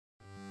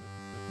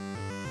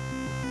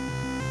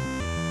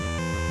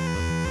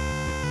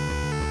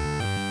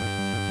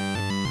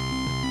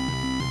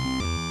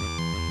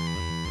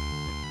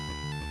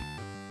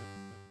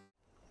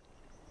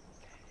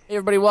Hey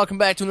everybody, welcome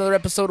back to another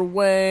episode of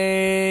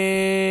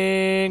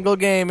Wangle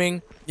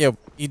Gaming. Yeah,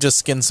 he just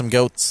skinned some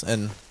goats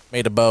and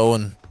made a bow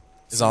and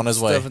is on his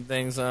way. Stuffing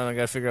things on, I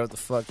gotta figure out what the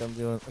fuck I'm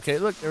doing. Okay,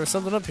 look, there was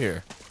something up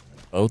here.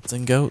 Boats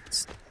and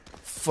goats.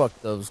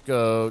 Fuck those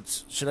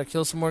goats. Should I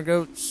kill some more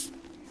goats?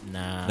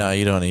 Nah. No,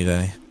 you don't need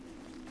any.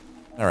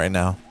 Not right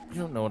now. You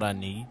don't know what I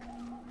need.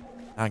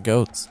 Not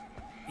goats.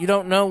 You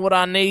don't know what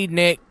I need,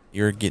 Nick.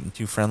 You're getting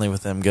too friendly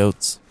with them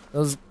goats.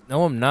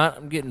 No, I'm not.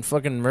 I'm getting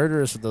fucking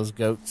murderous with those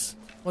goats.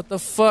 What the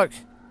fuck?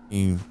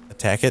 You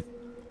attack it?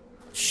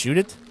 Shoot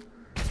it?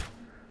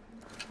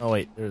 Oh,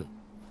 wait.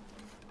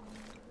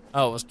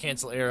 Oh, it was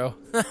cancel arrow.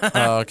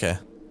 Oh, okay.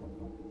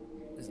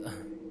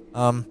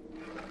 Can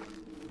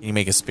you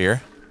make a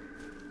spear?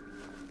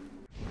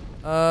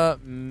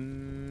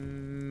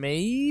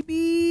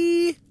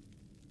 Maybe?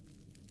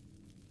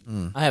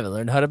 I haven't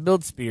learned how to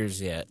build spears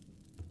yet.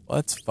 Well,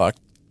 that's fucked.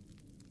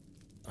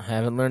 I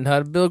haven't learned how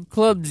to build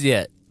clubs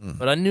yet.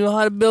 But I knew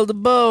how to build a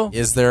bow.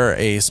 Is there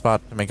a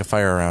spot to make a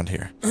fire around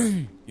here?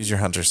 Use your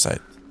hunter's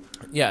sight.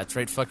 Yeah, it's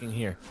right fucking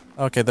here.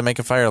 Okay, then make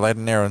a fire, light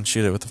an arrow, and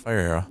shoot it with a fire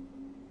arrow.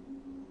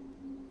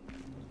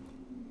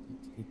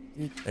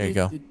 There you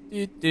go.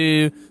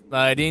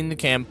 Lighting the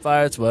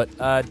campfire's what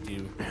I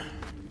do.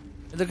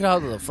 And look how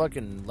the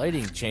fucking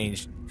lighting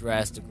changed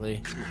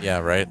drastically. Yeah,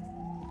 right?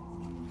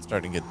 It's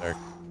starting to get dark.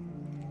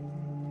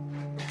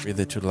 Breathe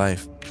it to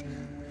life.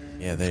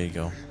 Yeah, there you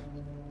go.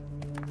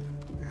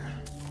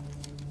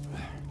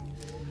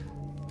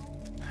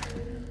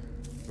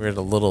 We're at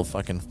a little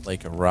fucking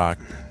flake of rock.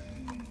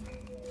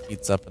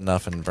 Heats up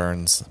enough and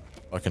burns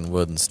fucking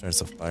wood and starts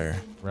a fire.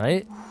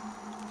 Right?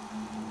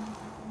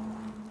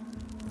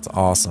 It's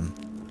awesome.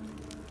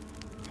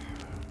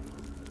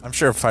 I'm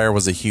sure fire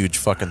was a huge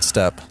fucking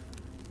step.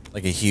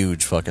 Like a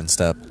huge fucking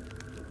step.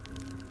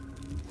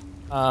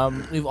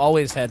 We've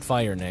always had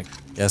fire, Nick.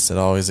 Yes, it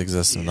always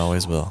exists and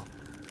always will.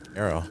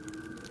 Arrow.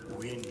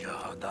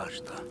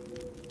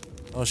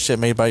 Oh shit,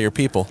 made by your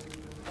people.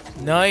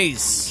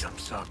 Nice!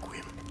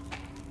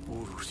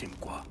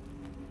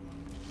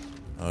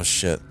 Oh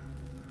shit.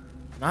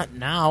 Not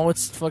now,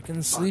 it's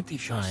fucking sleepy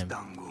time.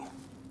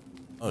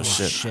 Oh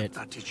shit. Yeah,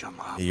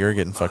 you're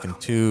getting fucking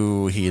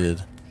too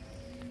heated.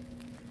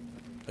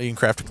 Oh, you can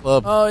craft a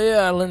club. Oh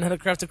yeah, I learned how to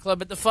craft a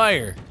club at the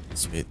fire.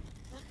 Sweet.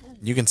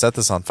 You can set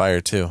this on fire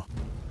too.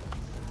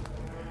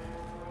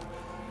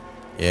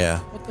 Yeah.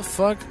 What the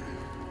fuck?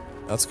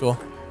 That's cool.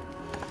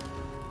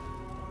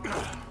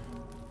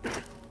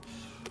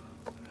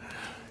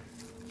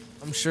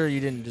 I'm sure you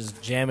didn't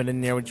just jam it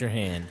in there with your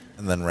hand.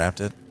 And then wrapped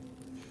it.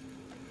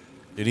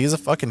 Dude, he's a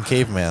fucking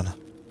caveman.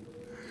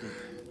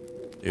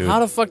 Dude. How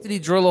the fuck did he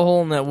drill a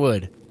hole in that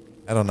wood?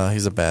 I don't know,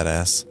 he's a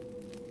badass.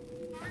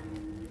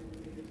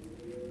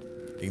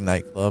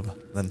 Ignite club.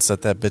 Then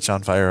set that bitch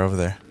on fire over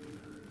there.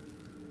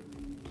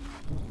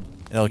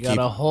 And it'll You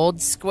gotta hold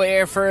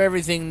square for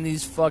everything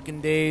these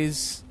fucking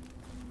days.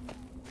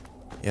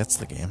 Yeah, it's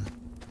the game.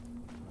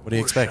 What do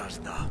you expect?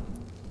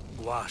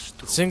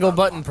 Single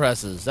button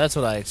presses. That's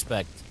what I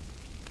expect.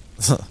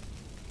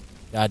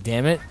 God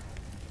damn it.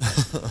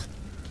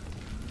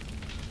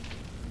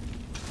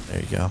 There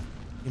you go.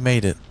 You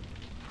made it.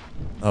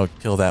 Oh,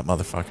 kill that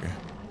motherfucker.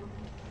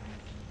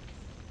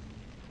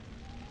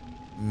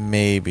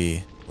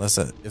 Maybe. Unless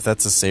if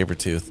that's a saber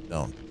tooth,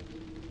 don't.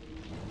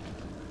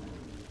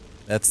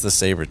 That's the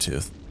saber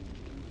tooth.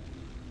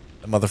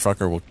 The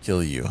motherfucker will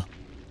kill you.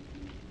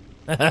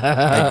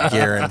 I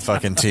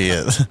guarantee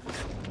it.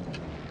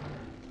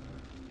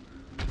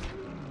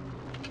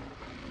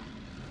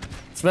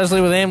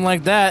 Especially with aim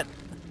like that.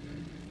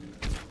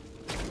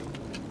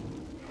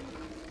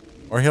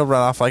 Or he'll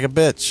run off like a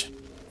bitch.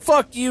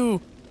 Fuck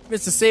you,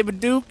 Mr. Saber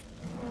Duke.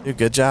 Dude,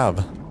 good job.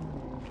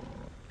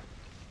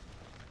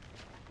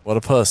 What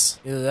a puss.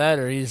 Either that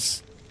or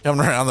he's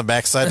Coming around the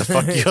backside to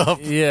fuck you up.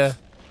 Yeah.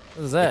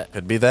 What is that?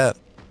 Could be that.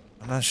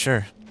 I'm not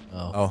sure.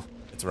 Oh,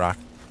 it's rock.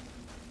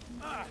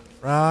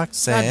 Rock,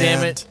 sand. God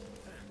damn it.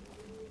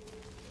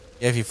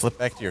 Yeah, if you flip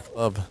back to your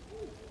club,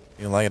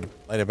 you can light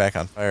it back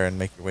on fire and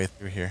make your way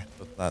through here.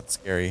 So it's not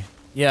scary.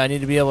 Yeah, I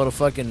need to be able to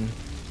fucking...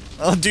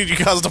 Oh, dude, you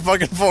caused a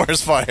fucking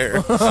forest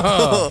fire.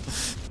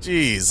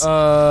 Jeez.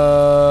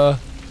 How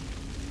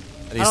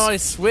do I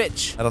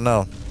switch? I don't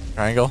know.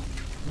 Triangle?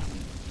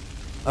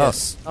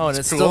 Yes. Oh, and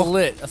it's cool. still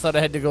lit. I thought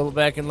I had to go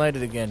back and light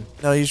it again.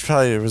 No, you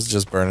probably was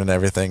just burning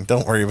everything.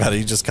 Don't worry about it.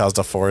 You just caused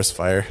a forest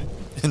fire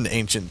in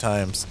ancient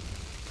times.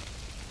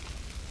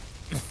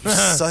 You're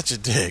such a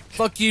dick.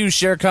 Fuck you,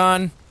 Shere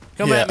Khan.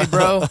 Come at me,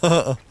 bro.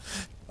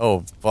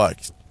 Oh, fuck.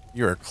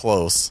 You were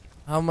close.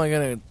 How am I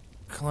gonna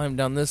climb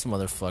down this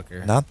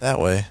motherfucker? Not that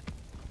way.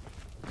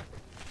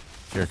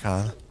 Shere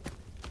Khan.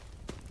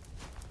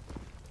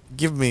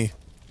 Give me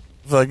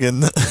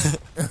fucking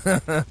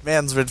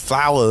man's red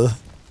flower.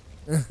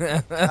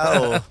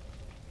 Oh.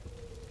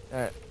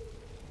 Alright.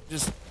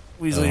 Just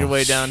weasel your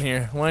way down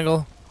here.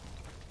 Wangle?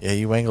 Yeah,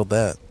 you wangled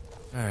that.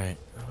 Alright.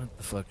 What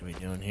the fuck are we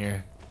doing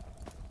here?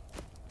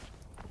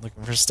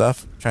 Looking for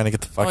stuff? Trying to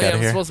get the fuck out I'm of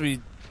here? supposed to be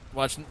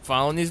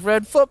following these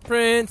red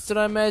footprints that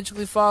I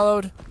magically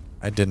followed.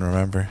 I didn't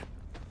remember.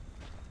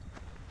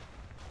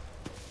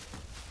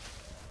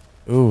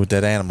 Ooh,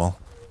 dead animal.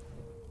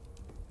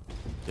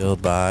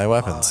 Killed by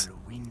weapons.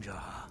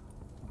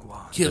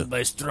 Killed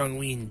by strong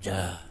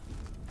winja.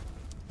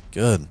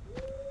 Good.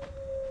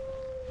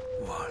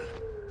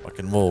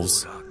 Fucking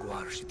wolves.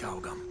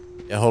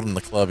 Yeah, holding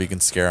the club, you can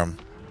scare them.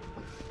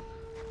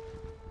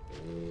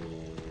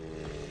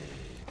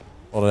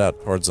 Hold it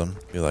out towards them.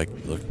 Be like,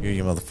 look here,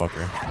 you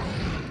motherfucker.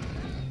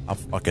 I'll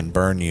fucking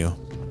burn you.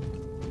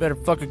 Better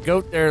fuck a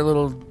goat there,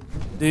 little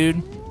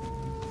dude.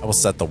 I will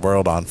set the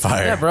world on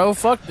fire. Yeah, bro,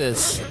 fuck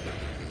this.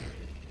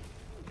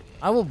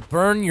 I will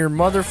burn your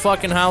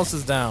motherfucking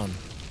houses down.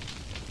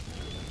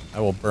 I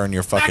will burn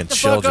your fucking Back the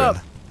children. fuck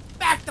up.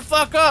 Back the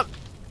fuck up.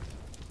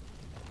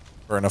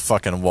 Burn a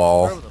fucking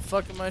wall. Where the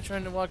fuck am I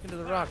trying to walk into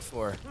the rocks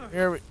for?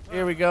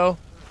 Here we go.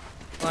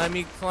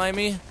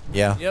 Climby.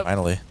 Yeah, Yep.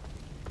 finally.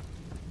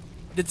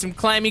 Did some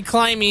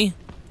climby.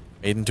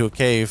 Made into a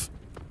cave.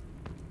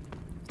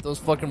 If those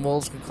fucking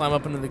wolves can climb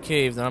up into the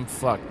cave, then I'm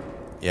fucked.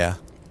 Yeah.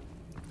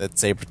 That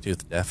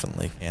saber-tooth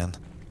definitely can.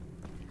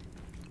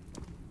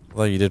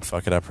 Although you did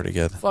fuck it up pretty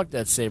good. Fuck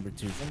that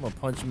saber-tooth. I'm gonna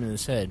punch him in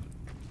his head.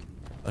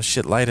 Oh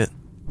shit, light it.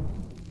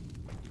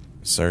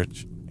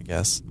 Search, I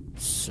guess.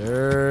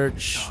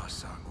 Search.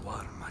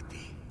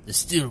 It's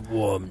still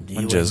warm. The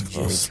Winja is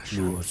Winja is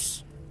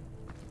close.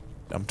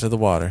 Jump to the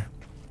water.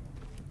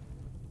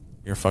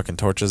 Your fucking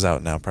torch is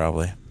out now,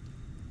 probably.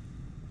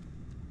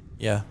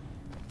 Yeah.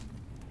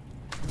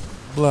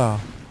 Blah.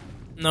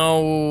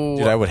 No.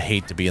 Dude, I would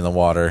hate to be in the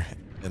water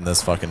in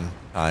this fucking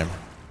time.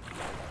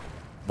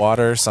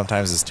 Water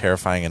sometimes is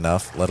terrifying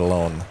enough, let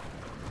alone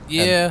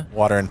Yeah.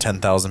 water in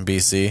 10,000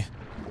 BC.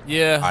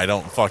 Yeah. I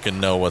don't fucking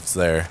know what's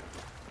there.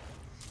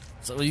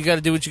 So you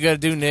gotta do what you gotta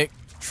do, Nick.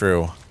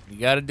 True. You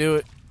gotta do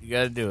it. You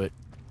gotta do it.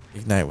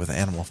 Ignite with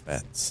animal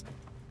fats.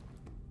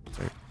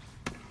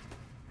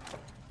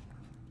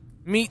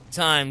 Meat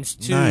times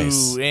 2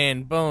 Nice.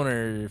 and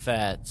boner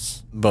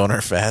fats.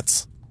 Boner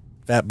fats.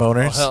 Fat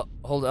boners. Oh, hell,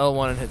 hold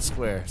L1 and hit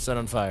square. Set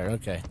on fire.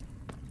 Okay.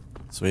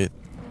 Sweet.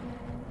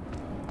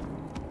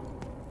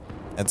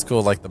 It's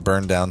cool, like the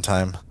burn down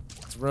time.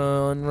 Let's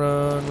run.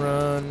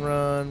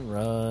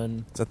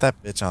 Set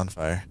that bitch on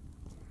fire.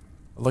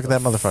 Look at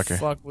that motherfucker.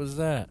 Fuck was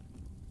that?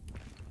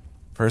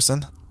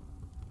 Person?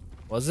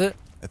 Was it?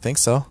 I think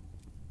so.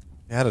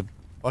 He had a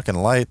fucking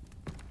light.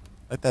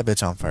 Light that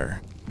bitch on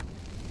fire.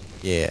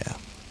 Yeah.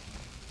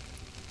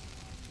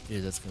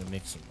 Dude, that's gonna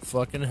make some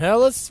fucking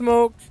hella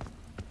smoke.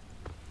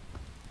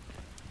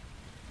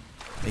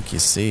 I think you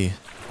see.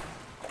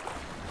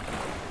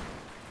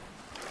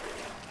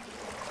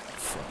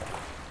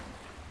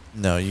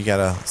 No, you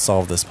gotta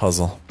solve this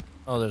puzzle.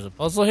 Oh, there's a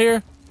puzzle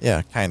here?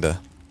 Yeah,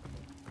 kinda.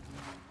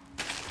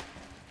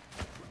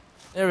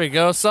 There we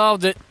go.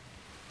 Solved it.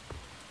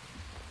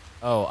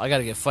 Oh, I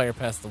gotta get fire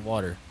past the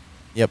water.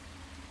 Yep.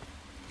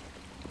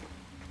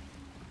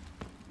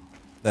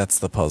 That's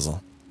the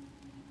puzzle.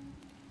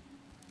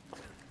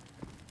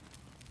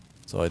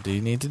 So what do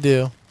you need to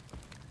do?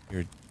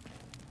 You're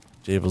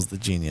Jabel's the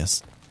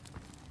genius.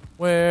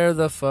 Where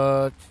the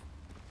fuck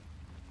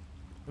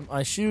am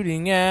I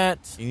shooting at?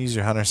 You can use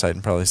your hunter sight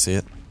and probably see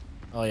it.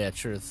 Oh yeah,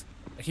 truth.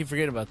 I keep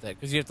forgetting about that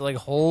because you have to like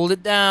hold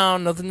it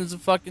down. Nothing is a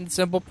fucking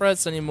simple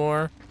press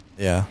anymore.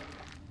 Yeah.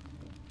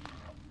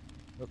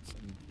 Oops.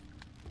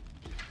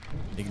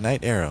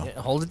 Ignite arrow.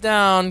 Yeah, hold it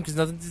down because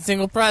nothing's a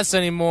single press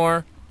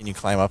anymore. Can you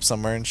climb up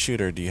somewhere and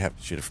shoot, or do you have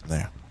to shoot it from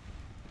there?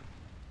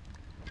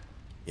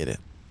 Get it.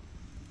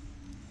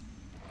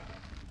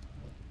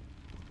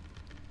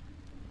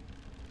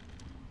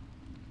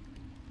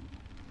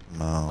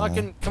 No.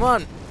 Fucking come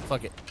on.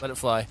 Fuck it. Let it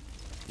fly.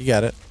 You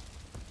got it.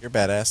 You're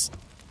badass.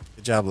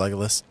 Good job,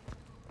 Legolas.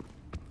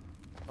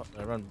 Oh,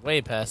 I run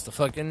way past the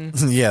fucking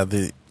Yeah,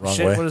 the wrong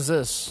shit. way. What is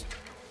this?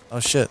 Oh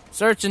shit.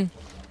 Searching.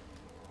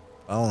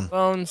 Bone.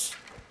 Bones.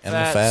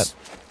 Animal fats.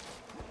 fat.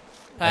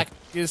 Pack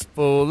is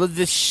full of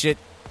this shit.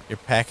 Your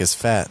pack is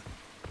fat.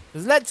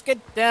 'Cause let's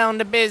get down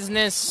to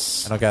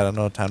business. I don't got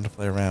no time to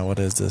play around. What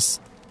is this?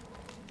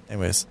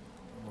 Anyways.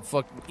 I'm gonna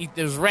fucking eat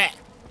this rat.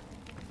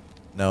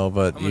 No,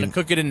 but I'm gonna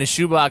cook it in the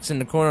shoebox in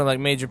the corner like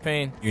Major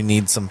Payne. you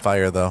need some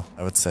fire, though,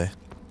 I would say.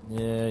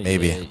 Yeah,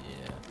 Maybe.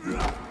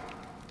 yeah.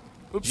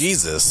 Oops.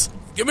 Jesus.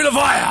 Give me the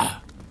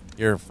fire!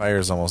 Your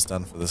fire's almost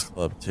done for this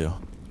club, too.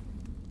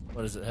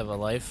 What does it have a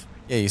life?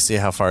 Yeah, you see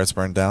how far it's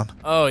burned down?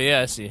 Oh,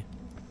 yeah, I see.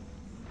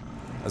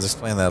 I was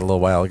explaining that a little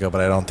while ago, but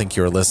I don't think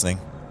you were listening.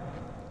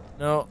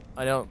 No,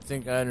 I don't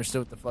think I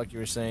understood what the fuck you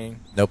were saying.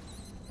 Nope.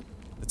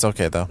 It's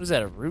okay, though. Was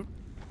that, a root?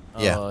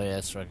 Yeah. Oh, yeah,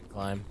 that's where I can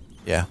climb.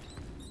 Yeah.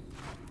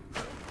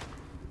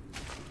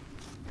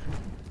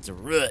 It's a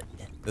root.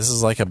 This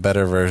is like a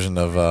better version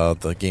of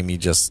the game you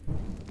just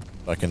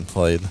fucking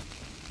played.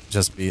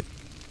 Just beat.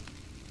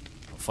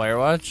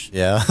 Firewatch?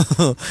 Yeah.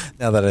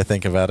 Now that I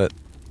think about it.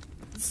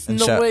 It's And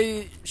no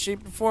way,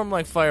 shape, or form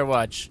like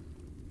Firewatch.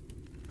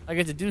 I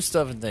get to do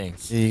stuff and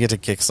things. You get to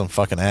kick some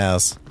fucking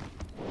ass.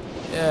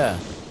 Yeah.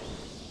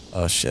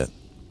 Oh, shit.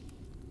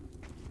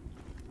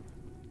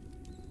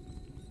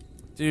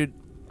 Dude,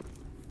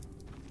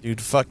 Dude,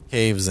 fuck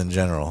caves in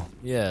general.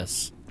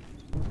 yes.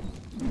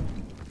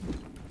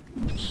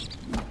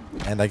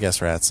 And I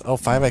guess rats. Oh,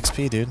 5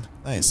 XP, dude.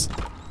 Nice.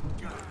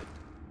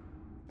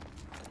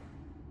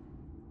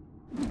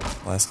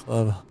 Last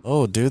club.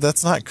 Oh, dude,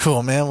 that's not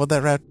cool, man. What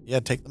that rat? Yeah,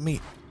 take the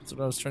meat. That's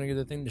what I was trying to get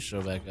the thing to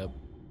show back up.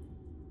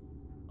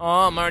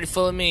 Oh, I'm already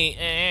full of meat.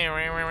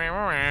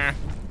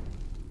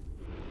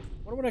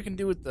 Wonder what I can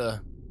do with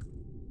the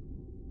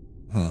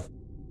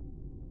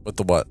With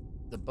the what?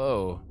 the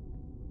bow.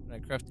 Can I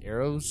craft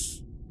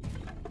arrows?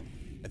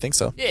 I think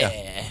so.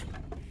 Yeah.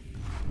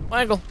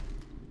 Wangle.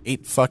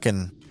 8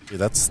 fucking... Dude,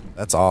 that's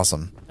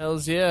awesome.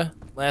 Hells yeah.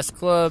 Last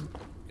club.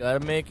 Gotta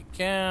make it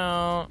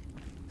count.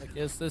 I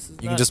guess this is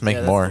You can just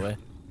make more. the way.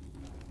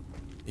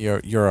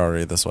 You're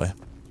already this way.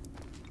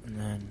 And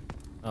then...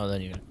 Oh,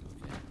 then you're... Okay.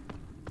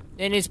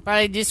 Then it's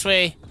probably this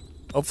way.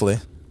 Hopefully.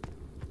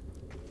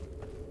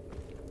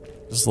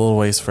 Just a little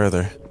ways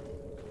further.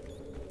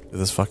 To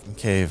this fucking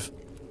cave.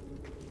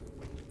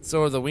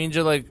 So are the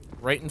Ouija, like,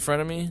 right in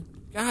front of me?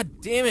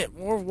 God damn it,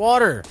 more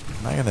water!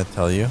 I'm not gonna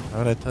tell you. Why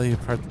would I tell you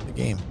part of the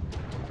game?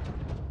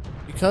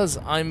 Because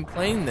I'm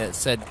playing that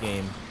said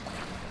game.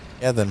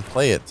 Yeah, then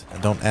play it.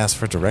 And don't ask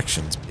for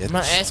directions, bitch. I'm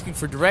not asking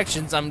for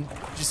directions, I'm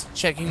just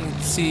checking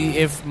to see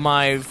if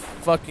my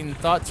fucking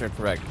thoughts are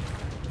correct.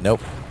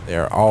 Nope. They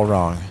are all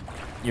wrong.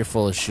 You're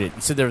full of shit.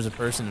 You said there was a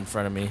person in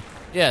front of me.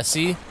 Yeah,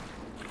 see?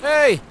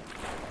 Hey!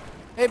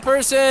 Hey,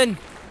 person!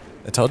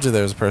 I told you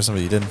there was a person,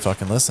 but you didn't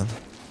fucking listen.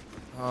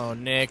 Oh,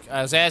 Nick,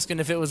 I was asking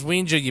if it was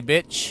Ouija, you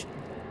bitch.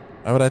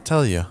 Why would I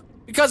tell you?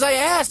 Because I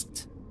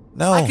asked!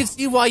 No. I could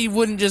see why you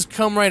wouldn't just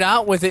come right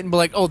out with it and be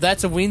like, oh,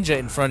 that's a Ouija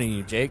in front of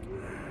you, Jake.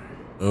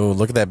 Oh,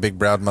 look at that big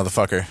browed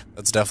motherfucker.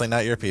 That's definitely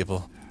not your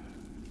people.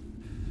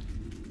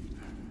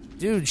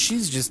 Dude,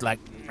 she's just like,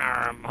 "Nah,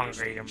 I'm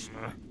hungry.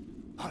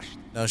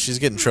 No, she's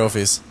getting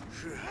trophies.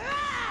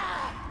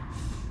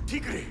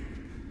 Tigri!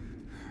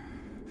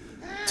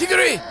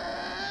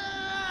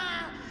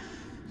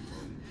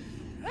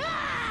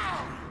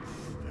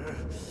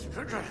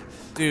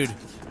 Dude.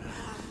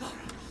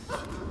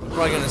 I'm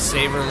probably gonna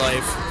save her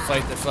life,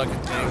 fight the fucking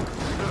thing.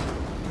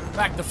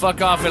 Back the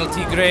fuck off, El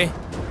Tigre.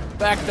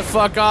 Back the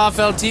fuck off,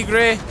 El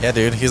Tigre. Yeah,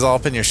 dude, he's all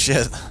up in your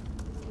shit.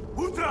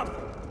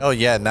 Oh,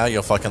 yeah, now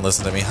you'll fucking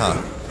listen to me,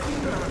 huh?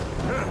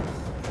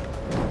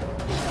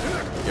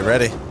 You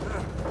ready?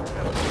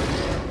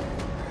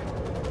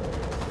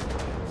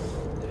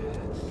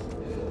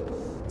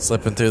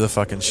 Slipping through the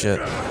fucking shit.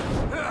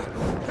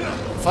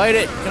 Fight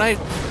it. Can I?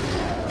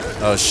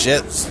 Oh,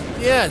 shit.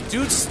 Yeah,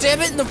 dude, stab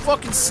it in the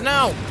fucking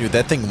snout. Dude,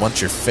 that thing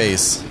wants your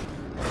face.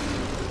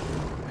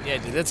 Yeah,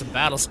 dude, that's a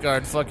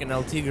battle-scarred fucking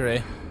El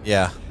Tigre.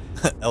 Yeah.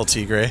 El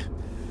Tigre.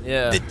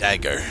 Yeah. The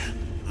dagger.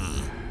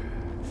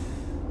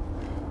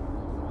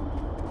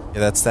 Yeah,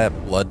 that's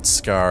that blood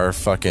scar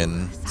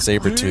fucking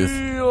saber tooth.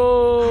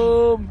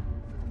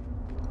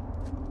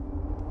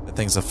 That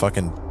thing's a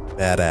fucking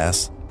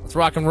badass. Let's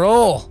rock and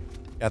roll.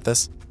 Got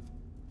this?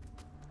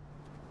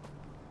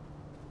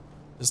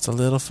 Just a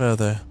little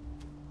further.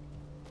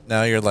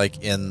 Now you're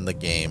like in the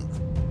game.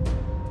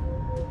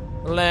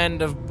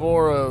 Land of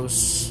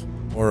Boros.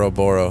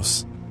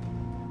 Ouroboros.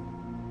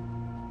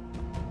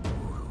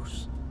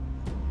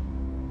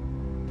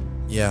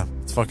 Yeah,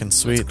 it's fucking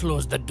sweet. Let's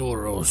close the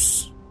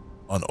doors.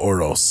 On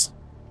Oros.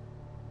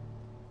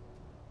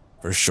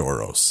 For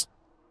Shoros.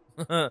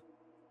 And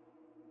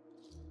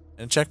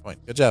a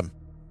checkpoint. Good job.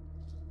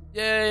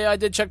 Yay, I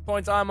did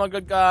checkpoints. I'm a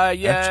good guy.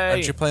 Yay.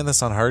 Aren't you playing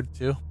this on hard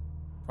too?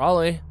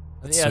 Probably.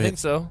 That's yeah, sweet. I think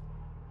so.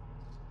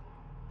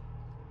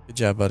 Good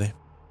job, buddy.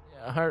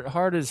 Yeah,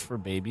 hard is for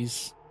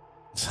babies.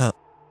 But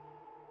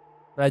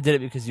I did it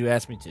because you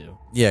asked me to.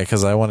 Yeah,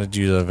 because I wanted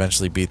you to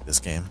eventually beat this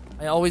game.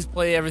 I always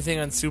play everything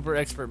on super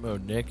expert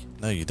mode, Nick.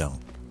 No, you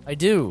don't. I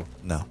do.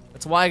 No.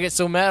 That's why I get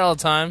so mad all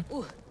the time.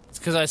 It's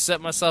because I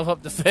set myself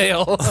up to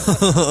fail.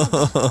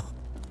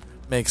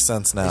 Makes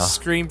sense I now.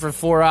 scream for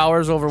 4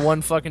 hours over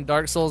one fucking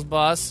Dark Souls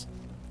boss.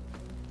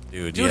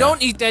 Dude, Dude, yeah.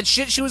 don't eat that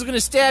shit. She was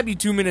gonna stab you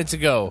 2 minutes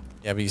ago.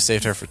 Yeah, but you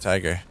saved her for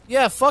Tiger.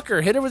 Yeah, fuck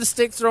her. Hit her with a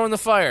stick, throw in the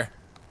fire.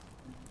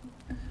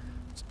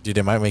 Dude,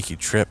 it might make you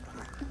trip.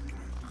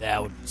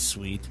 That would be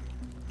sweet.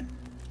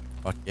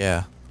 Fuck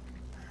yeah.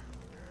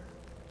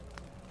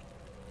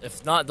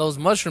 If not, those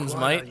mushrooms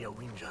might.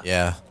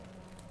 Yeah.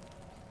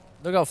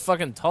 Look how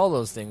fucking tall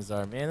those things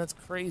are, man. That's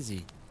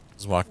crazy.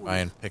 Just walk by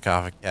and pick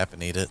off a cap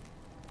and eat it.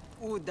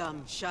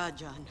 Udam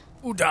Shajan.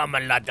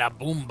 Udamalada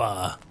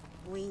boomba.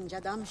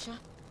 Winja Damsha.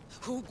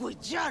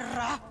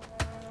 Hugujara.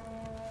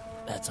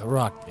 That's a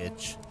rock,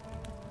 bitch.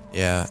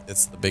 Yeah,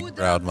 it's the big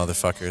browed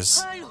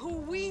motherfuckers.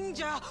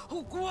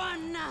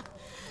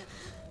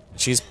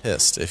 She's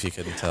pissed, if you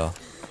couldn't tell.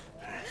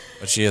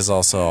 But she is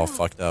also all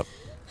fucked up.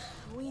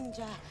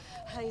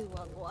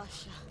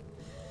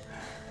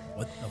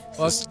 What the fuck?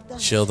 Just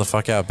chill the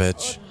fuck out,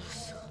 bitch.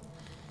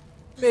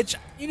 Bitch,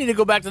 you need to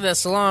go back to that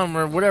salon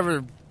or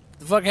whatever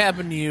the fuck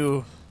happened to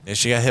you. Yeah,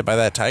 she got hit by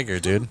that tiger,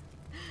 dude.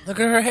 Look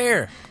at her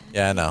hair.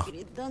 Yeah, I know.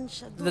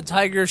 The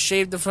tiger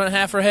shaved the front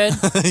half of her head.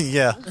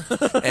 Yeah.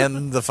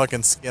 And the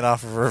fucking skin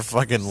off of her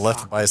fucking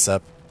left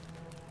bicep.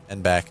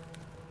 And back.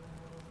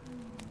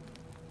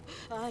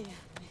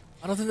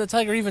 I don't think the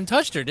tiger even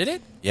touched her, did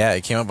it? Yeah,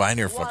 it came up behind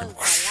her, fucking,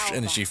 whoosh,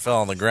 and she fell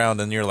on the ground,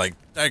 and you're like,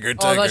 tiger, Oh, I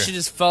tiger. thought she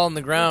just fell on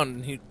the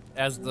ground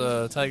as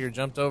the tiger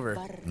jumped over.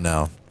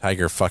 No,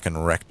 tiger fucking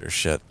wrecked her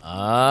shit.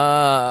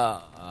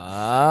 Ah.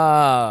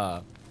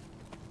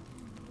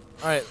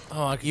 All right.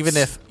 Oh, I can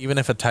Even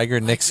if a tiger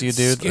nicks you,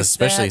 dude, skip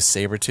especially that.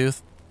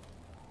 Sabertooth,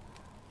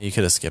 you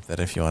could have skipped that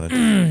if you wanted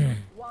to.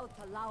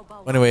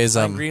 Anyways,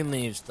 green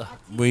leaves.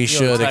 we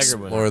should tiger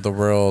explore the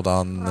world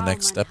on the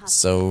next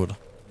episode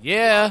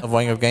Yeah. of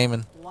Wangle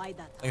Gaming.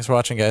 Thanks for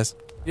watching, guys.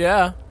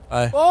 Yeah.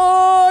 Bye.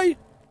 Bye.